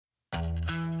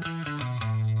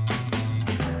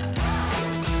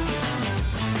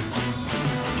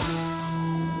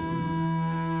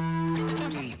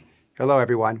Hello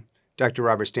everyone, Dr.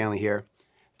 Robert Stanley here.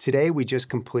 Today we just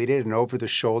completed an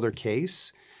over-the-shoulder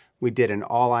case. We did an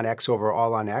all-on-X over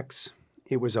all-on-X.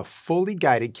 It was a fully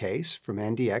guided case from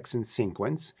NDX in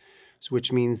sequence,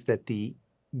 which means that the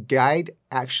guide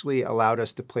actually allowed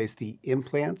us to place the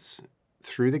implants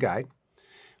through the guide,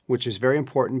 which is very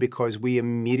important because we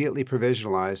immediately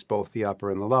provisionalized both the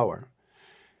upper and the lower.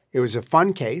 It was a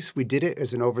fun case. We did it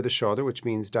as an over-the-shoulder, which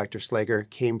means Dr. Slager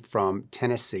came from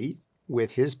Tennessee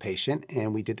with his patient,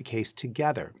 and we did the case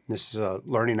together. This is a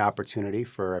learning opportunity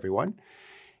for everyone,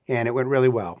 and it went really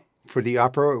well. For the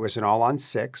upper, it was an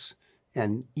all-on-6,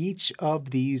 and each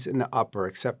of these in the upper,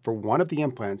 except for one of the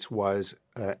implants, was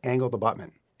angled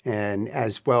abutment. And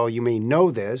as well, you may know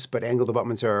this, but angled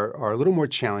abutments are a little more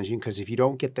challenging because if you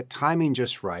don't get the timing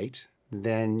just right,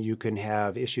 then you can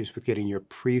have issues with getting your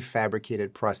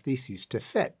prefabricated prostheses to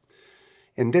fit.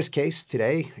 In this case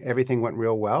today, everything went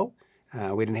real well.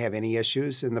 We didn't have any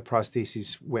issues, and the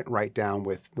prostheses went right down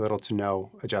with little to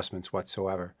no adjustments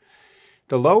whatsoever.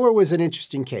 The lower was an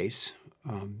interesting case.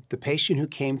 The patient who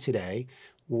came today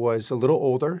was a little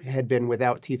older, had been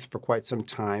without teeth for quite some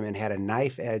time, and had a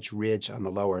knife edge ridge on the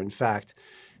lower. In fact,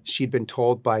 she'd been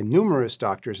told by numerous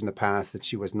doctors in the past that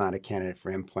she was not a candidate for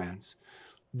implants.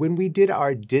 When we did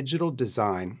our digital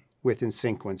design within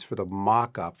sequence for the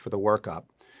mock-up, for the workup,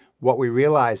 what we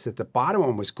realized that the bottom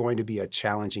one was going to be a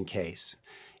challenging case.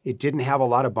 It didn't have a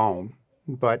lot of bone,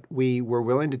 but we were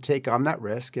willing to take on that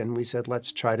risk, and we said,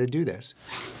 let's try to do this.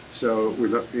 So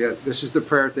this is the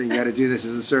prayer thing. You got to do this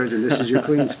as a surgeon. This is your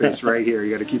clean space right here. You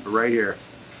got to keep it right here.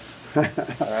 All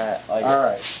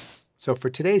right. So for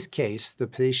today's case, the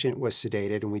patient was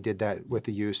sedated, and we did that with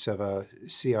the use of a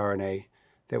CRNA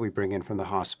that we bring in from the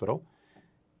hospital.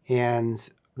 And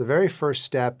the very first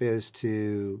step is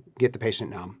to get the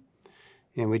patient numb.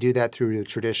 And we do that through the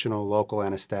traditional local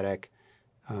anesthetic,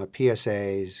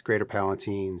 PSAs, greater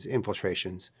palatines,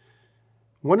 infiltrations.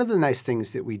 One of the nice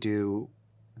things that we do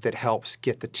that helps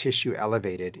get the tissue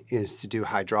elevated is to do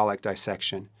hydraulic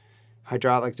dissection.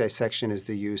 Hydraulic dissection is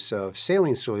the use of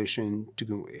saline solution,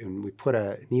 and we put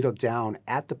a needle down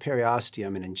at the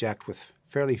periosteum and inject with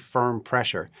fairly firm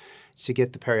pressure to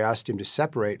get the periosteum to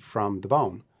separate from the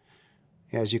bone.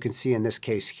 As you can see in this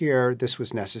case here, this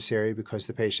was necessary because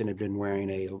the patient had been wearing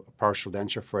a partial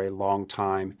denture for a long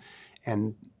time,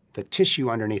 and the tissue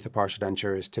underneath the partial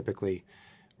denture is typically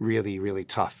really, really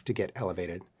tough to get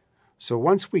elevated. So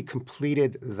once we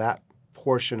completed that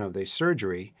portion of the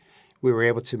surgery, we were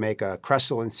able to make a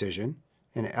crestal incision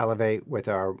and elevate with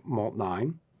our Molt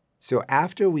 9. So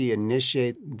after we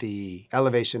initiate the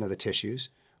elevation of the tissues,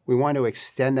 we want to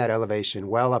extend that elevation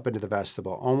well up into the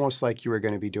vestibule, almost like you were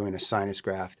going to be doing a sinus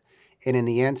graft. And in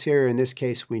the anterior, in this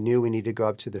case, we knew we needed to go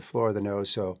up to the floor of the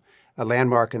nose, so a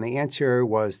landmark in the anterior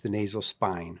was the nasal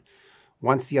spine.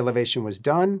 Once the elevation was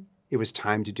done, it was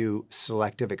time to do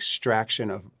selective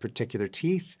extraction of particular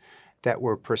teeth that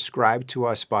were prescribed to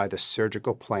us by the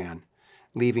surgical plan.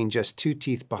 Leaving just 2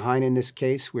 teeth behind in this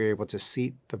case, we were able to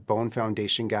seat the bone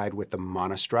foundation guide with the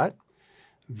monostrut.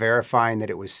 Verifying that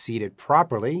it was seated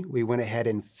properly, we went ahead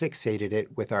and fixated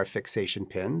it with our fixation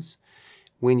pins.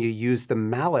 When you use the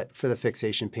mallet for the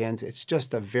fixation pins, it's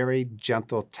just a very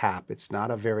gentle tap. It's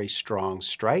not a very strong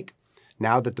strike.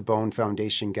 Now that the bone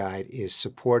foundation guide is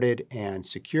supported and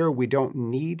secure, we don't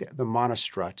need the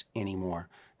monostrut anymore.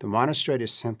 The monostrut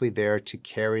is simply there to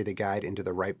carry the guide into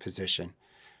the right position.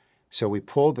 So we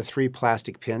pulled the 3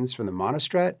 plastic pins from the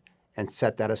monostrut and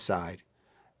set that aside.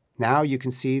 Now you can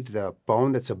see the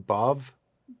bone that's above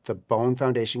the bone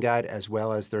foundation guide as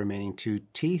well as the remaining 2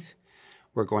 teeth.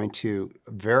 We're going to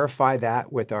verify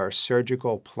that with our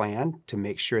surgical plan to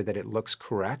make sure that it looks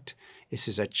correct. This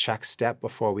is a check step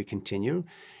before we continue.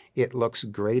 It looks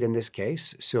great in this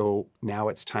case, so now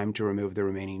it's time to remove the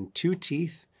remaining 2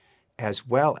 teeth as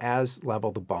well as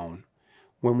level the bone.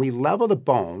 When we level the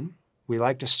bone, we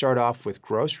like to start off with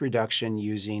gross reduction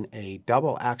using a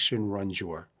double action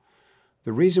rongeur.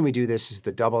 The reason we do this is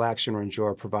the double action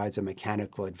rongeur provides a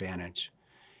mechanical advantage.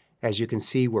 As you can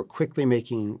see, we're quickly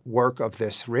making work of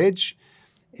this ridge,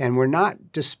 and we're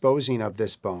not disposing of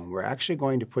this bone. We're actually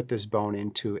going to put this bone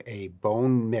into a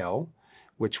bone mill,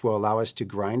 which will allow us to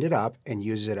grind it up and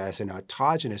use it as an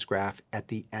autogenous graft at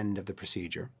the end of the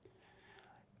procedure.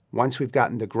 Once we've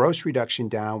gotten the gross reduction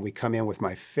down, we come in with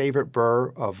my favorite burr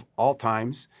of all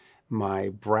times, my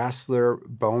Brasseler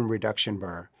bone reduction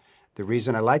burr. The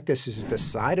reason I like this is the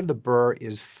side of the burr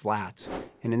is flat.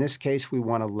 And in this case, we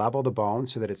want to level the bone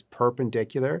so that it's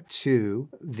perpendicular to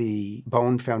the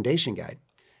bone foundation guide.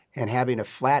 And having a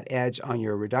flat edge on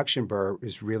your reduction burr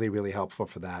is really, really helpful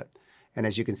for that. And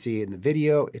as you can see in the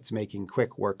video, it's making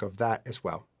quick work of that as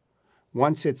well.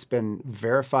 Once it's been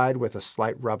verified with a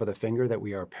slight rub of the finger that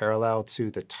we are parallel to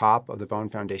the top of the bone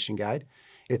foundation guide,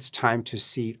 it's time to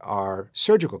seat our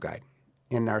surgical guide.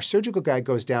 And our surgical guide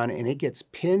goes down and it gets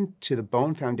pinned to the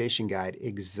bone foundation guide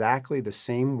exactly the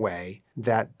same way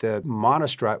that the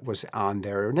monostrut was on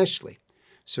there initially.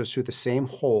 So through the same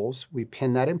holes, we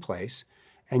pin that in place,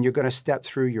 and you're going to step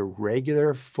through your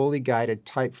regular, fully guided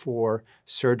Type 4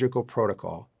 surgical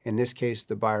protocol. In this case,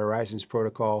 the BioHorizons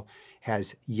protocol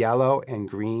has yellow and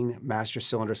green master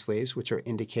cylinder sleeves, which are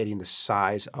indicating the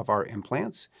size of our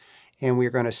implants. And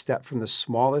we're going to step from the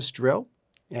smallest drill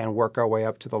and work our way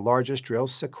up to the largest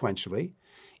drills sequentially.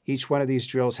 Each one of these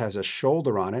drills has a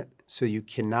shoulder on it, so you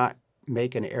cannot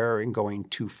make an error in going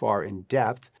too far in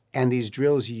depth. And these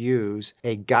drills use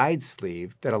a guide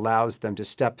sleeve that allows them to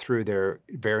step through their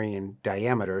varying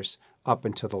diameters up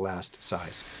until the last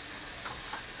size.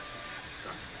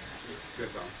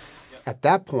 At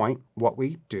that point, what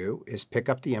we do is pick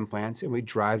up the implants and we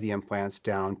drive the implants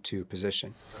down to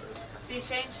position. Speed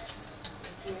changed?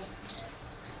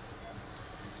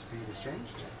 Speed is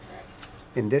changed.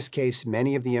 In this case,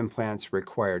 many of the implants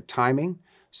required timing,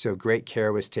 so great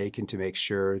care was taken to make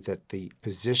sure that the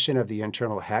position of the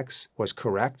internal hex was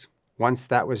correct. Once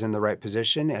that was in the right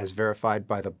position, as verified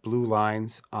by the blue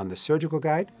lines on the surgical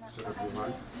guide. Oh,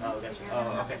 gotcha.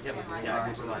 Oh, okay. Yep. Yeah, I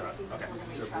see the blue line. Okay.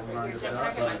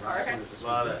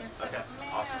 Love it. Okay.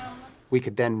 Awesome. We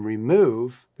could then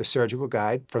remove the surgical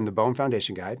guide from the bone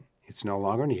foundation guide. It's no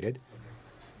longer needed.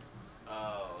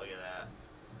 Oh, look at that.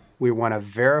 We want to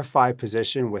verify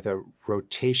position with a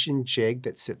rotation jig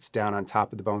that sits down on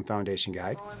top of the bone foundation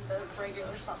guide. On the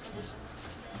regular stop positions.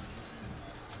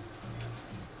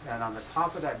 And on the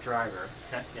top of that driver,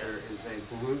 Okay. Yeah. there is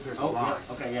a blue, there's a Oh, line.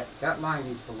 yeah. Okay, yeah. That line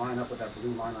needs to line up with that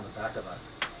blue line on the back of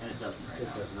it. And it doesn't right It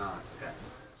now. does not. Okay.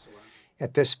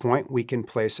 At this point, we can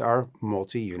place our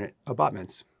multi-unit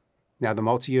abutments. Now, the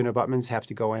multi-unit abutments have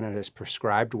to go in a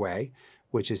prescribed way,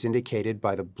 which is indicated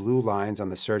by the blue lines on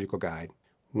the surgical guide.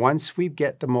 Once we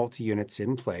get the multi-units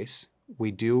in place,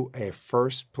 we do a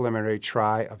first preliminary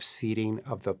try of seating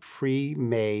of the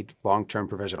pre-made long-term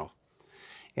provisional.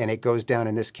 And it goes down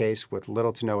in this case with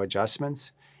little to no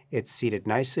adjustments. It's seated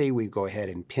nicely. We go ahead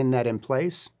and pin that in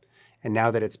place. And now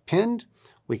that it's pinned,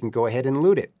 we can go ahead and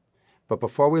lute it. But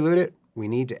before we lute it, we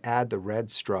need to add the red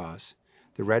straws.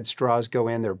 The red straws go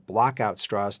in, they're blockout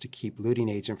straws to keep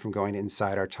luting agent from going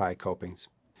inside our tie copings.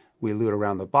 We lute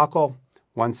around the buccal.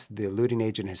 Once the luting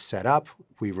agent is set up,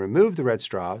 we remove the red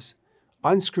straws,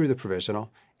 unscrew the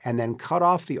provisional, and then cut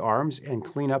off the arms and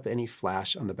clean up any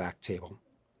flash on the back table.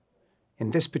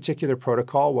 In this particular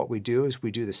protocol, what we do is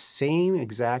we do the same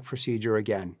exact procedure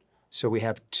again. So we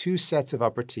have 2 sets of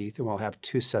upper teeth and we'll have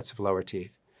 2 sets of lower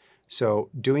teeth. So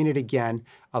doing it again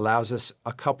allows us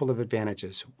a couple of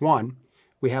advantages. One,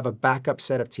 we have a backup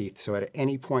set of teeth. So at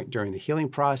any point during the healing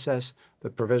process,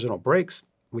 the provisional breaks,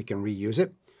 we can reuse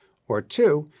it. Or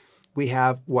 2, we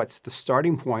have what's the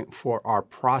starting point for our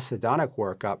prosthodontic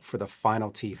workup for the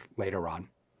final teeth later on.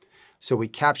 So we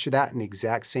capture that in the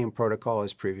exact same protocol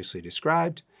as previously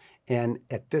described. And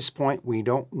at this point, we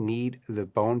don't need the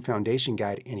bone foundation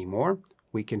guide anymore.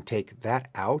 We can take that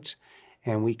out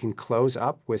and we can close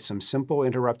up with some simple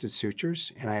interrupted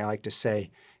sutures. And I like to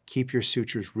say, keep your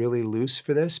sutures really loose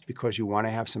for this because you want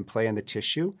to have some play in the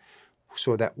tissue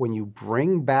so that when you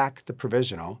bring back the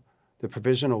provisional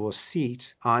will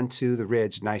seat onto the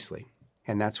ridge nicely.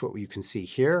 And that's what you can see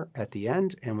here at the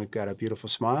end. And we've got a beautiful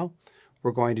smile.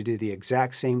 We're going to do the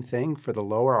exact same thing for the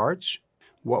lower arch.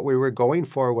 What we were going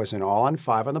for was an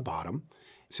all-on-5 on the bottom.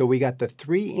 So we got the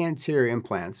 3 anterior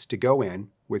implants to go in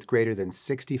with greater than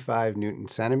 65 Newton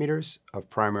centimeters of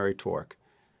primary torque,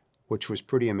 which was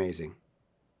pretty amazing.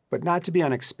 But not to be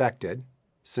unexpected,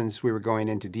 since we were going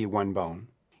into D1 bone.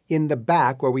 In the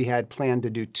back, where we had planned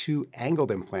to do 2 angled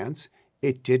implants,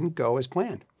 it didn't go as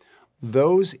planned.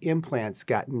 Those implants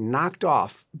got knocked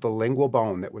off the lingual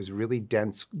bone that was really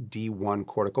dense D1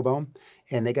 cortical bone,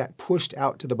 and they got pushed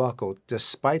out to the buccal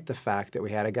despite the fact that we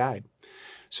had a guide.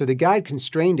 So the guide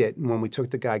constrained it, and when we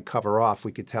took the guide cover off,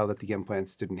 we could tell that the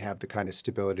implants didn't have the kind of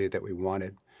stability that we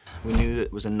wanted. We knew that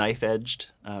it was a knife-edged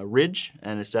ridge,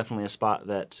 and it's definitely a spot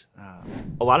that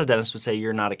a lot of dentists would say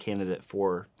you're not a candidate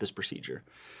for this procedure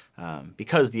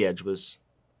because the edge was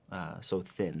so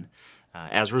thin.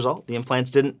 As a result, the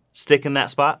implants didn't stick in that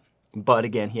spot, but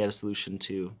again, he had a solution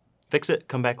to fix it,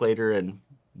 come back later, and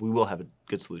we will have a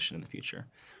good solution in the future.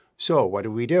 So what did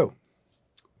we do?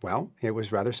 Well, it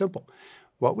was rather simple.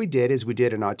 What we did is we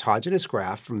did an autogenous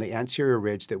graft from the anterior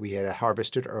ridge that we had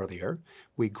harvested earlier.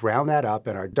 We ground that up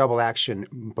in our double action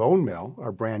bone mill,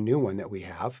 our brand new one that we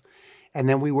have. And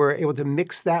then we were able to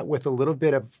mix that with a little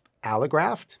bit of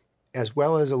allograft as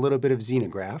well as a little bit of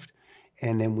xenograft,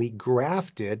 and then we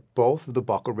grafted both of the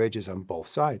buccal ridges on both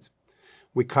sides.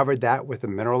 We covered that with a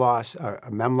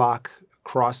Memlock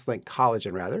cross-link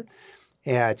collagen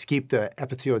to keep the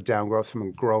epithelial downgrowth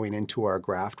from growing into our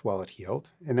graft while it healed.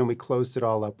 And then we closed it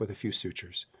all up with a few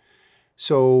sutures.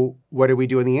 So what did we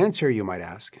do in the anterior, you might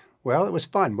ask? Well, it was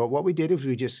fun, but what we did is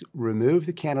we just removed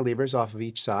the cantilevers off of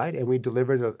each side and we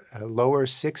delivered a lower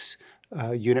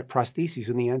 6-unit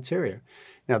prosthesis in the anterior.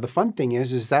 Now, the fun thing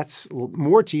is that's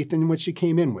more teeth than what she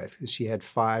came in with. She had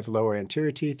 5 lower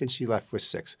anterior teeth and she left with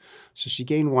 6. So she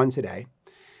gained 1 today.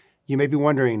 You may be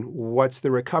wondering, what's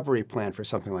the recovery plan for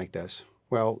something like this?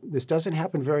 Well, this doesn't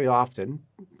happen very often,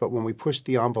 but when we push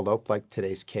the envelope, like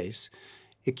today's case,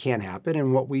 it can happen.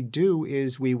 And what we do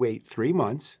is we wait 3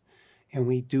 months and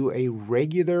we do a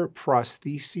regular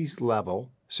prosthesis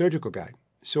level surgical guide.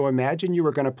 So imagine you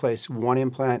were going to place 1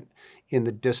 implant in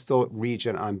the distal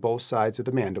region on both sides of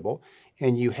the mandible,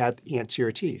 and you had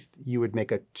anterior teeth. You would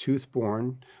make a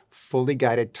tooth-borne, fully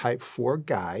guided type 4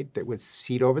 guide that would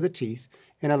seat over the teeth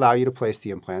and allow you to place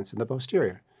the implants in the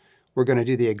posterior. We're going to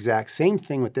do the exact same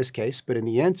thing with this case, but in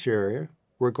the anterior,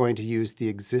 we're going to use the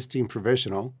existing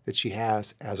provisional that she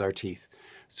has as our teeth.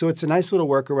 So it's a nice little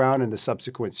workaround, and the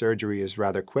subsequent surgery is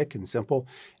rather quick and simple.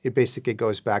 It basically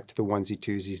goes back to the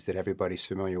onesie-twosies that everybody's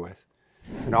familiar with.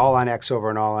 An all-on-X over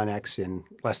an all-on-X in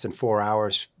less than 4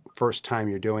 hours, first time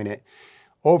you're doing it.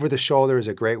 Over the shoulder is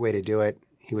a great way to do it.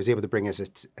 He was able to bring his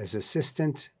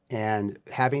assistant, and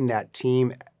having that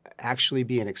team actually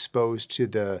being exposed to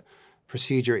the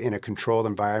procedure in a controlled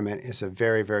environment is a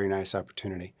very, very nice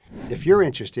opportunity. If you're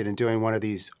interested in doing one of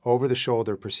these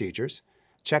over-the-shoulder procedures,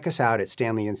 check us out at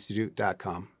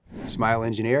stanleyinstitute.com. Smile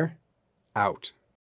Engineer, out.